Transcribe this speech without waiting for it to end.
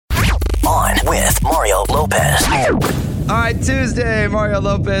On with Mario Lopez. All right, Tuesday, Mario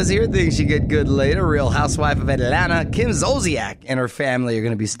Lopez here. Thinks she get good later. Real housewife of Atlanta, Kim Zolciak, and her family are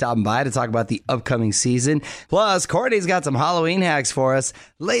going to be stopping by to talk about the upcoming season. Plus, Courtney's got some Halloween hacks for us.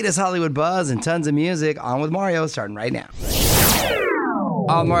 Latest Hollywood buzz and tons of music. On with Mario, starting right now.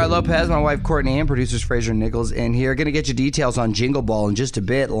 I'm Mario Lopez, my wife Courtney, and producers Fraser and Nichols in here. Going to get you details on Jingle Ball in just a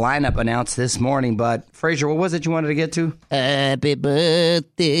bit. Lineup announced this morning, but Fraser, what was it you wanted to get to? Happy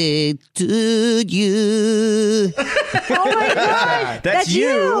birthday to you. Oh my God. That's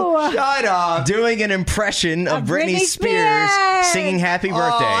you. Shut up. Doing an impression of Britney Spears singing Happy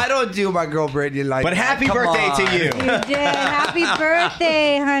Birthday. Oh, I don't do my girl Britney like but that. happy Come birthday on. to you. You did. Happy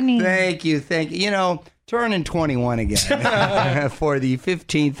birthday, honey. Thank you. You know, turning 21 again for the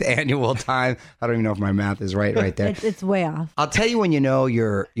 15th annual time. I don't even know if my math is right there. It's way off. I'll tell you when you know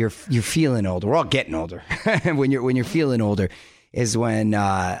you're feeling older. We're all getting older. when you're feeling older is when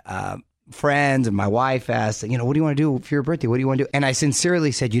friends and my wife asked, you know, what do you want to do for your birthday? What do you want to do? And I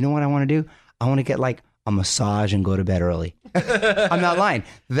sincerely said, you know what I want to do? I want to get like a massage and go to bed early. I'm not lying.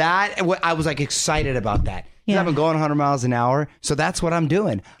 I was like excited about that. Yeah. I've been going 100 miles an hour, so that's what I'm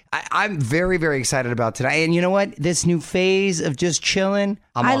doing. I'm very, very excited about today. And you know what? This new phase of just chilling,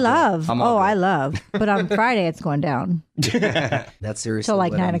 I love. But on Friday, it's going down. That's seriously. Till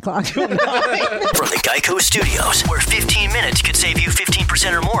like 9 o'clock. From the Geico Studios, where 15 minutes could save you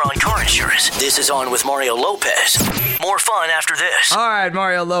 15% or more on car insurance. This is On with Mario Lopez. More fun after this. All right,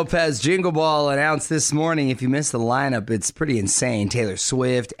 Mario Lopez, Jingle Ball announced this morning. If you missed the lineup, it's pretty insane. Taylor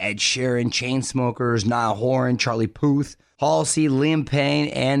Swift, Ed Sheeran, Chainsmokers, Niall Horan, Charlie Puth, Halsey, Liam Payne,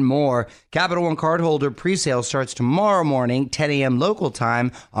 and more. Capital One cardholder presale starts tomorrow morning, 10 a.m. local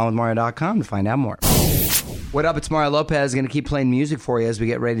time, onwithmario.com to find out more. What up? It's Mario Lopez. Going to keep playing music for you as we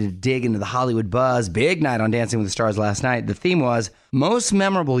get ready to dig into the Hollywood buzz. Big night on Dancing with the Stars last night. The theme was most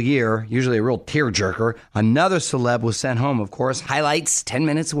memorable year, usually a real tearjerker. Another celeb was sent home, of course. Highlights 10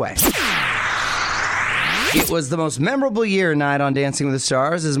 minutes away. It was the most memorable year night on Dancing with the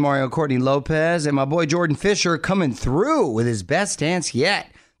Stars as Mario Courtney Lopez and my boy Jordan Fisher coming through with his best dance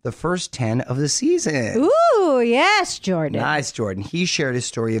yet. The first 10 of the season. Ooh, yes, Jordan. Nice, Jordan. He shared his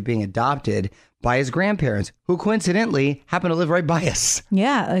story of being adopted by his grandparents, who coincidentally happen to live right by us.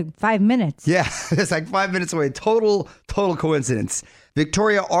 Yeah, like 5 minutes. Yeah, it's like 5 minutes away. Total coincidence.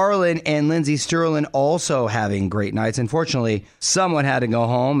 Victoria Arlen and Lindsay Sterling also having great nights. Unfortunately, someone had to go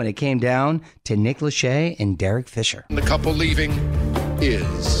home, and it came down to Nick Lachey and Derek Fisher. The couple leaving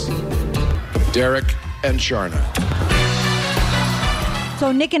is Derek and Sharna.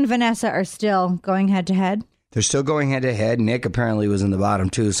 So Nick and Vanessa are still going head to head. They're still going head-to-head. Nick apparently was in the bottom,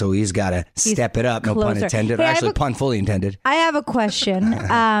 too, so he's got to step it up. No closer. pun intended. Hey, Actually, pun fully intended. I have a question.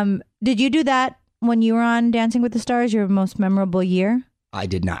 Did you do that when you were on Dancing with the Stars, your most memorable year? I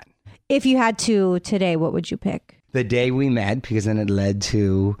did not. If you had to today, what would you pick? The day we met, because then it led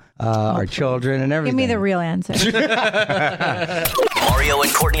to our children and everything. Give me the real answer. Mario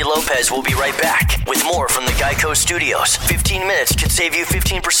and Courtney Lopez will be right back with more from the Geico Studios. 15 minutes could save you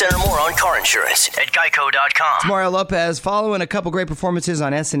 15% or more on car insurance at geico.com. It's Mario Lopez. Following a couple great performances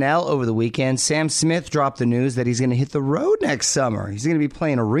on SNL over the weekend, Sam Smith dropped the news that he's going to hit the road next summer. He's going to be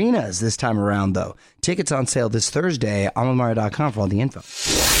playing arenas this time around, though. Tickets on sale this Thursday. onwithmario.com for all the info.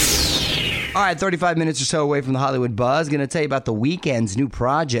 All right, 35 minutes or so away from the Hollywood buzz. Going to tell you about The Weeknd's new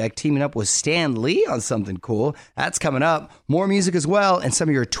project, teaming up with Stan Lee on something cool. That's coming up. More music as well, and some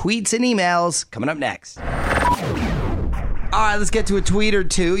of your tweets and emails coming up next. All right, let's get to a tweet or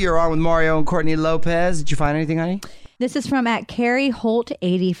two. You're on with Mario and Courtney Lopez. Did you find anything, honey? This is from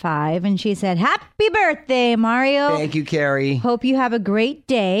 @CarrieHolt85, and she said, "Happy birthday, Mario. Thank you, Carrie. Hope you have a great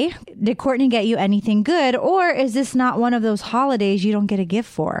day. Did Courtney get you anything good, or is this not one of those holidays you don't get a gift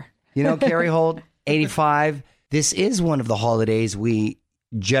for?" You know, Carrie Holt, 85, this is one of the holidays we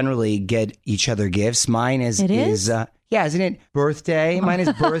generally get each other gifts. Mine is... yeah, isn't it birthday? Mine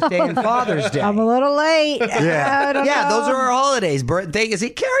is birthday and Father's Day. I'm a little late. Yeah, those are our holidays. Birthday. See,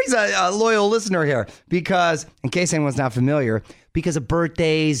 Carrie's a loyal listener here because, in case anyone's not familiar, because of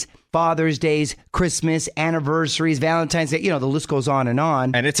birthdays, Father's Days, Christmas, anniversaries, Valentine's Day, you know, the list goes on.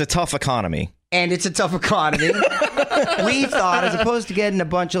 And it's a tough economy. We thought, as opposed to getting a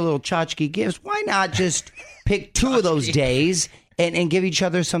bunch of little tchotchke gifts, why not just pick two of those days and give each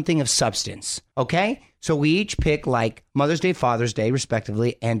other something of substance, okay? So we each pick like Mother's Day, Father's Day,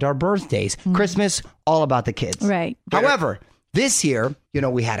 respectively, and our birthdays. Christmas, all about the kids. Right. However, this year, you know,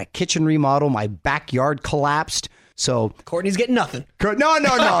 we had a kitchen remodel. My backyard collapsed. So Courtney's getting nothing. No.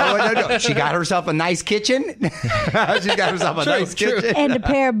 She got herself a nice kitchen. Kitchen. And a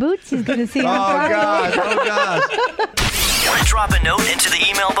pair of boots he's going to see. Oh, gosh. Want to drop a note into the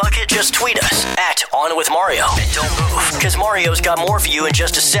email bucket? Just tweet us at On With Mario. And don't move, because Mario's got more for you in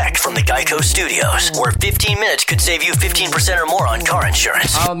just a sec from the Geico Studios, where 15 minutes could save you 15% or more on car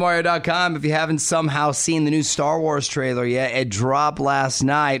insurance. OnWithMario.com. If you haven't somehow seen the new Star Wars trailer yet, it dropped last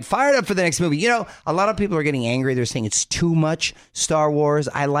night. Fired up for the next movie. You know, a lot of people are getting angry. They're saying it's too much Star Wars.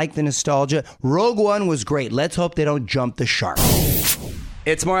 I like the nostalgia. Rogue One was great. Let's hope they don't jump the shark.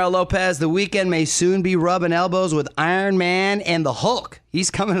 It's Mario Lopez. The Weeknd may soon be rubbing elbows with Iron Man and the Hulk.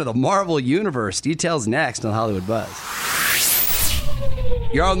 He's coming to the Marvel Universe. Details next on Hollywood Buzz.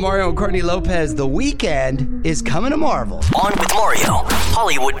 You're on with Mario and Courtney Lopez. The Weeknd is coming to Marvel. On With Mario,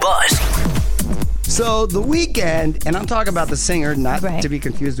 Hollywood Buzz. So The Weeknd, and I'm talking about the singer, not Right. to be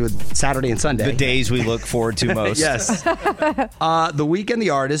confused with Saturday and Sunday. The days we look forward to most. Yes. The Weeknd,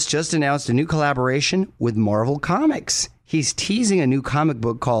 the artist, just announced a new collaboration with Marvel Comics. He's teasing a new comic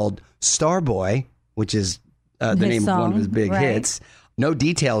book called Starboy, which is the name of one of his big hits. No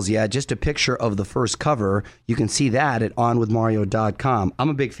details yet, just a picture of the first cover. You can see that at onwithmario.com. I'm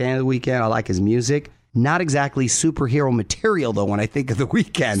a big fan of The Weeknd. I like his music. Not exactly superhero material, though, when I think of The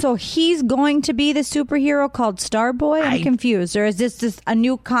Weeknd. So he's going to be the superhero called Starboy? I'm confused. Or is this just a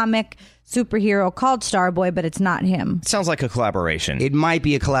new comic superhero called Starboy, but it's not him? Sounds like a collaboration. It might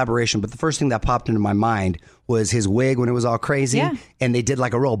be a collaboration, but the first thing that popped into my mind was his wig when it was all crazy. Yeah. And they did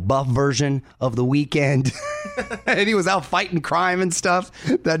like a real buff version of The Weeknd. And he was out fighting crime and stuff.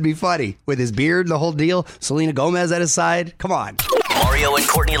 That'd be funny. With his beard and the whole deal. Selena Gomez at his side. Come on. Mario and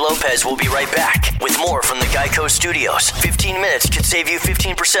Courtney Lopez will be right back with more from the Geico Studios. 15 minutes could save you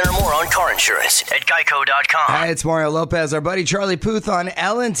 15% or more on car insurance at geico.com. Hi, it's Mario Lopez. Our buddy Charlie Puth on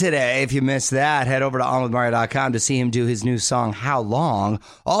Ellen today. If you missed that, head over to onwithmario.com to see him do his new song, How Long.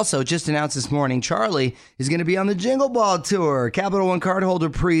 Also, just announced this morning, Charlie is going to be on the Jingle Ball Tour. Capital One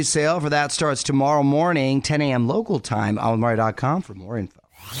cardholder pre-sale for that starts tomorrow morning, 10 a.m. local time. onwithmario.com for more info.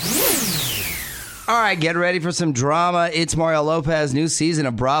 All right, get ready for some drama. It's Mario Lopez. New season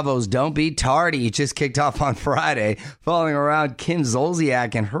of Bravo's Don't Be Tardy just kicked off on Friday, following around Kim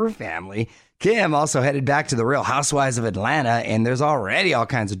Zolciak and her family. Kim also headed back to the Real Housewives of Atlanta, and there's already all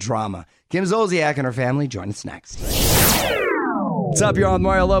kinds of drama. Kim Zolciak and her family join us next. What's up? You're on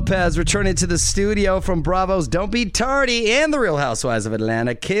Mario Lopez, returning to the studio from Bravo's Don't Be Tardy and the Real Housewives of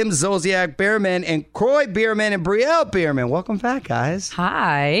Atlanta. Kim Zolciak Bierman and Croy Bierman and Brielle Bierman. Welcome back, guys.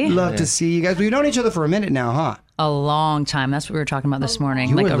 Hi. Love to see you guys. We've known each other for a minute now, huh? A long time. That's what we were talking about this morning.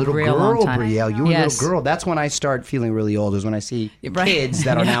 You like were a little real girl, long time. Brielle. You were Yes. a little girl. That's when I start feeling really old, is when I see Right. kids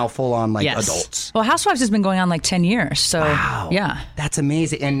that are now full on like Yes. adults. Well, Housewives has been going on like 10 years. So, Wow. yeah. That's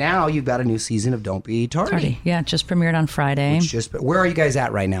amazing. And now you've got a new season of Don't Be Tardy. Tardy. Yeah, just premiered on Friday. It's just, where are you guys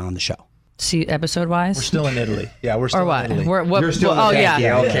at right now on the show? See, episode wise? We're still in Italy. Yeah, we're still Or what? in Italy. What? You're still in oh, the yeah. back.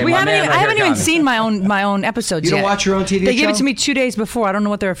 Yeah, okay. We My haven't man even, right I haven't here even got me. seen my own episodes You yet. don't watch your own TV They gave it show? to me 2 days before. I don't know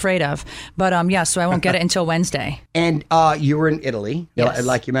what they're afraid of. But yeah, so I won't get it until Wednesday. And you were in Italy, Yes.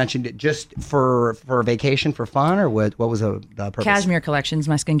 like you mentioned, just for vacation, for fun, or what was the purpose? Cashmere Collections,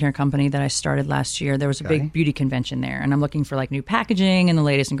 my skincare company that I started last year. There was a big beauty convention there, and I'm looking for like new packaging and the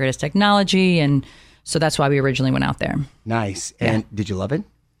latest and greatest technology, and so that's why we originally went out there. Nice. And did you love it?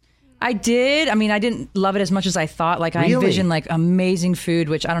 I did. I mean, I didn't love it as much as I thought. Like, I Really? envisioned like amazing food,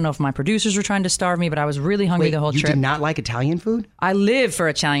 which I don't know if my producers were trying to starve me, but I was really hungry the whole you trip. did not like Italian food? I live for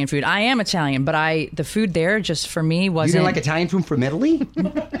Italian food. I am Italian, but the food there just for me You wasn't. didn't like Italian food from Italy?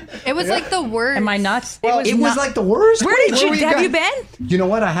 It was like the worst. Am I nuts? It was like the worst. Where did were you? Have guys? you been? You know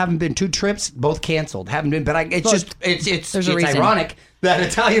what? I haven't been. 2 trips, both canceled. Haven't been, but it's There's a reason. ironic that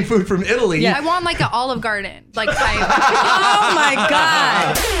Italian food from Italy. I want like an Olive Garden like type. Oh my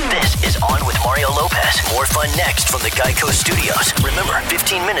God! This is On with Mario Lopez. More fun next from the Geico Studios. Remember,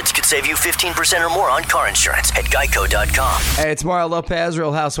 15 minutes could save you 15% or more on car insurance at geico.com. Hey, it's Mario Lopez,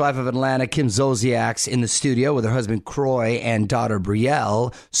 Real Housewife of Atlanta. Kim Zolciak's in the studio with her husband Croy and daughter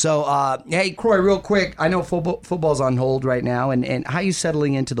Brielle. So, hey, Croy, real quick. I know football's on hold right now, and how are you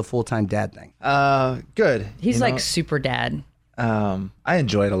settling into the full-time dad thing? Good. He's You like know, super dad. I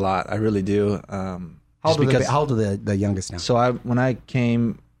enjoy it a lot. I really do. How old are the youngest now? So when I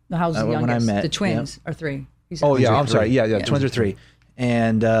came, The house is the when I youngest. met- the twins are 3. He's oh yeah, are I'm sorry. 3. Yeah, twins are 3,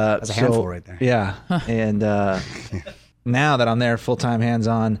 and that's a handful right there. Yeah, and now that I'm there full time, hands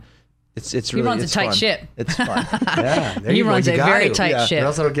on, it's really runs a it's tight fun. ship. It's fun. Yeah, there He you go. runs You a got very to. tight ship. But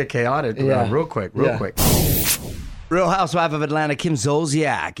also don't get chaotic. Yeah. Real quick. Yeah. Real Housewife of Atlanta, Kim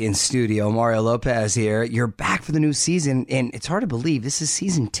Zolciak in studio. Mario Lopez here. You're back for the new season, and it's hard to believe this is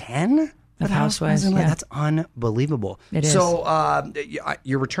season 10 Of Housewives, of Atlanta. yeah. That's unbelievable. It is. So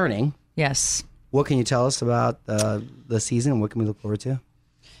you're returning. Yes. What can you tell us about the season, and what can we look forward to?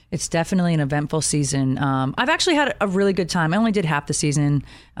 It's definitely an eventful season. I've actually had a really good time. I only did half the season.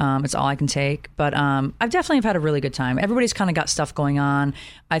 It's all I can take. But I've definitely had a really good time. Everybody's kind of got stuff going on.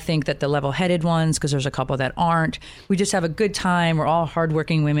 I think that the level-headed ones, because there's a couple that aren't, we just have a good time. We're all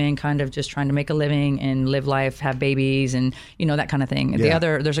hardworking women kind of just trying to make a living and live life, have babies, and, that kind of thing. Yeah.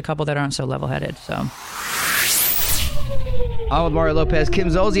 There's a couple that aren't so level-headed, so... On with Mario Lopez. Kim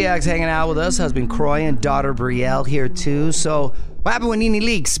Zolciak's hanging out with us. Husband Croy and daughter Brielle here too. So what happened with Nene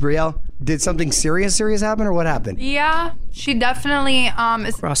Leakes, Brielle? Did something serious happen, or what happened? Yeah, she definitely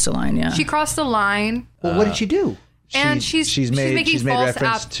crossed the line. Yeah, she crossed the line. Well, what did she do? And she's making false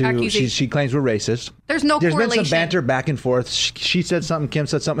reference to accusations. she claims we're racist. There's no There's correlation. been some banter back and forth. She said something, Kim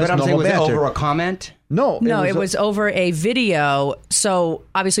said something. But It's I'm saying, normal was it banter. over a comment? No, it was over a video. So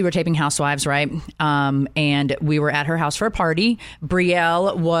obviously we're taping Housewives, right? And we were at her house for a party.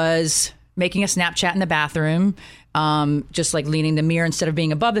 Brielle was making a Snapchat in the bathroom, just like leaning the mirror instead of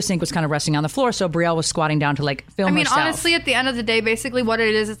being above the sink was kind of resting on the floor. So Brielle was squatting down to like film herself. Honestly, at the end of the day, basically what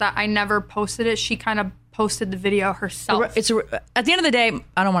it is that I never posted it. She kind of posted the video herself. At the end of the day,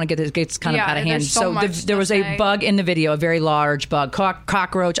 I don't want to get this. It gets kind of out of hand. there's so much there to was a say. bug in the video, a very large bug,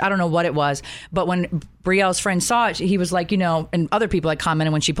 cockroach. I don't know what it was, but when Brielle's friend saw it, he was like, and other people like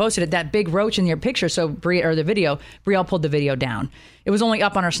commented when she posted it, that big roach in your picture. So the video, Brielle pulled the video down. It was only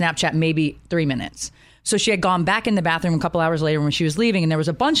up on her Snapchat maybe 3 minutes. So she had gone back in the bathroom a couple hours later when she was leaving, and there was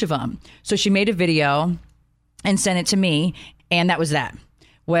a bunch of them. So she made a video and sent it to me, and that was that.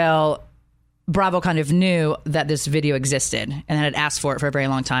 Well, Bravo kind of knew that this video existed and had asked for it for a very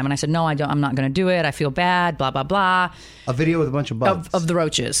long time. And I said, no, I don't. I'm not going to do it. I feel bad, blah, blah, blah. A video with a bunch of bugs. Of the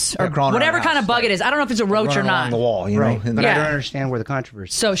roaches. They're Or crawling whatever around kind the of bug house, it is. I don't know if it's a roach or running not. along the wall, Right. know. But I Yeah. don't understand where the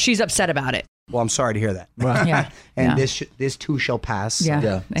controversy. So she's upset about it. Well, I'm sorry to hear that. Yeah. And Yeah. this too shall pass. Yeah.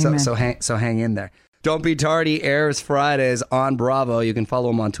 Yeah. Amen. So hang in there. Don't Be Tardy airs Fridays on Bravo. You can follow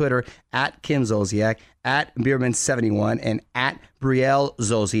him on Twitter at Kim Zolciak, at Bierman71, and at Brielle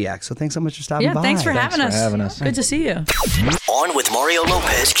Zolciak. So thanks so much for stopping by. Yeah, thanks for having us. us. Good to see you. On with Mario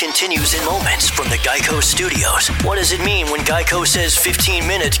Lopez continues in moments from the Geico Studios. What does it mean when Geico says 15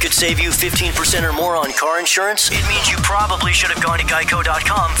 minutes could save you 15% or more on car insurance? It means you probably should have gone to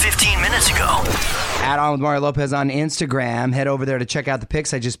geico.com 15 minutes ago. At On with Mario Lopez on Instagram. Head over there to check out the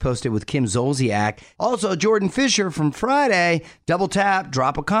pics I just posted with Kim Zolciak. Also, Jordan Fisher from Friday. Double tap,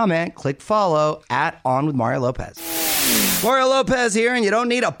 drop a comment, click follow at On with Mario Lopez. Mario Lopez here, and you don't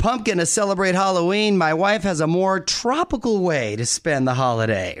need a pumpkin to celebrate Halloween. My wife has a more tropical way to spend the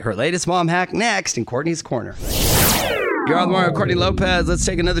holiday. Her latest mom hack next in Courtney's Corner. You're on Mario Courtney Lopez. Let's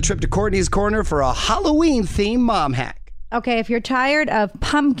take another trip to Courtney's Corner for a Halloween-themed mom hack. Okay, if you're tired of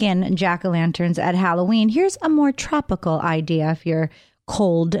pumpkin jack-o'-lanterns at Halloween, here's a more tropical idea if you're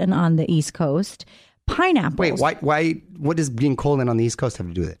cold and on the East Coast. Pineapples. Wait, why? What does being cold and on the East Coast have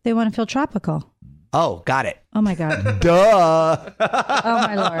to do with it? They want to feel tropical. Oh, got it. Oh, my God. Duh. Oh,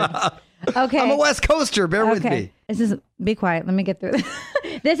 my Lord. Okay. I'm a West Coaster. Bear with Okay. me. This is, be quiet. Let me get through this.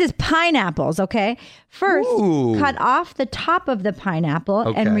 This is pineapples, okay? First, Ooh. cut off the top of the pineapple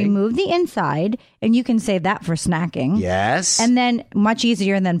Okay. and remove the inside, and you can save that for snacking. Yes. And then, much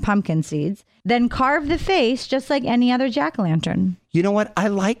easier than pumpkin seeds. Then carve the face just like any other jack-o'-lantern. You know what? I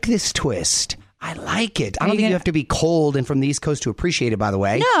like this twist. I like it. I Are don't you think you gonna- have to be cold and from the East Coast to appreciate it, by the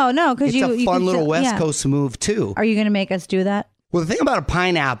way. No, because It's you a you fun can little still- West yeah. Coast move, too. Are you going to make us do that? Well, the thing about a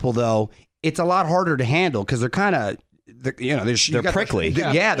pineapple, though, it's a lot harder to handle because they're kind of, they're prickly.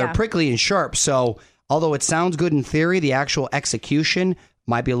 They're prickly and sharp. So, although it sounds good in theory, the actual execution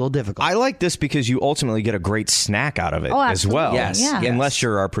might be a little difficult. I like this because you ultimately get a great snack out of it Oh, as well. absolutely. Yes. Yeah. Unless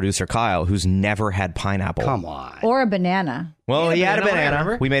you're our producer, Kyle, who's never had pineapple. Come on. Or a banana. Well, he had a banana,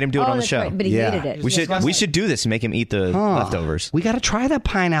 banana. We made him do it on the that's show. right, but he Yeah. hated it. We should do this and make him eat the leftovers. We got to try that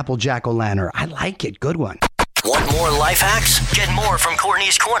pineapple jack-o'-lantern. I like it. Good one. Want more life hacks? Get more from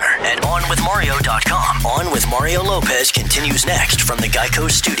Courtney's Corner at onwithmario.com. On with Mario Lopez continues next from the Geico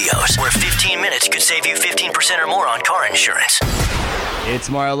Studios, where 15 minutes could save you 15% or more on car insurance.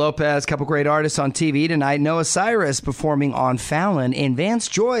 It's Mario Lopez. Couple great artists on TV tonight. Noah Cyrus performing on Fallon, and Vance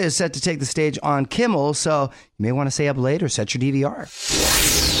Joy is set to take the stage on Kimmel, so you may want to stay up late or set your DVR.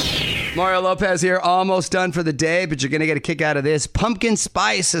 Mario Lopez here, almost done for the day, but you're going to get a kick out of this. Pumpkin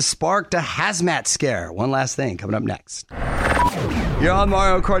spice has sparked a hazmat scare. One last thing coming up next. You're on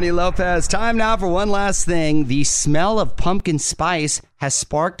Mario Courtney Lopez. Time now for one last thing. The smell of pumpkin spice has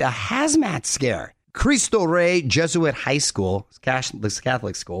sparked a hazmat scare. Cristo Rey Jesuit High School,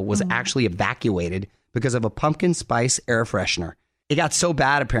 Catholic school, was actually evacuated because of a pumpkin spice air freshener. It got so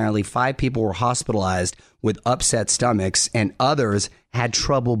bad, apparently, 5 people were hospitalized with upset stomachs and others had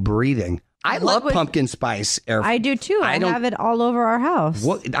trouble breathing. I love pumpkin spice air. I do too. I have it all over our house.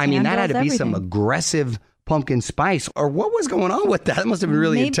 That had to be some aggressive pumpkin spice, or what was going on with that? That must have been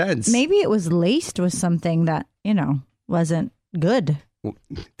really intense. Maybe it was laced with something that wasn't good.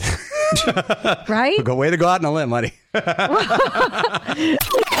 Right? Go way to go out on a limb, buddy.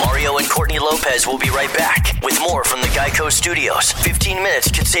 Mario and Courtney Lopez will be right back with more from the Geico Studios. 15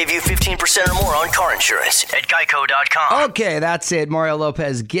 minutes could save you 15% or more on car insurance at geico.com. Okay, that's it. Mario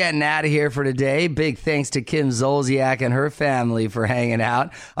Lopez getting out of here for today. Big thanks to Kim Zolciak and her family for hanging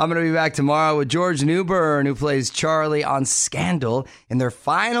out. I'm going to be back tomorrow with George Newbern, who plays Charlie on Scandal in their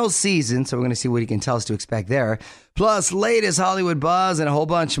final season. So we're going to see what he can tell us to expect there. Plus, latest Hollywood buzz and a whole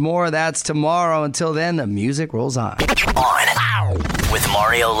bunch more. That's tomorrow. Until then, the music rolls on. On with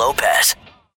Mario Lopez.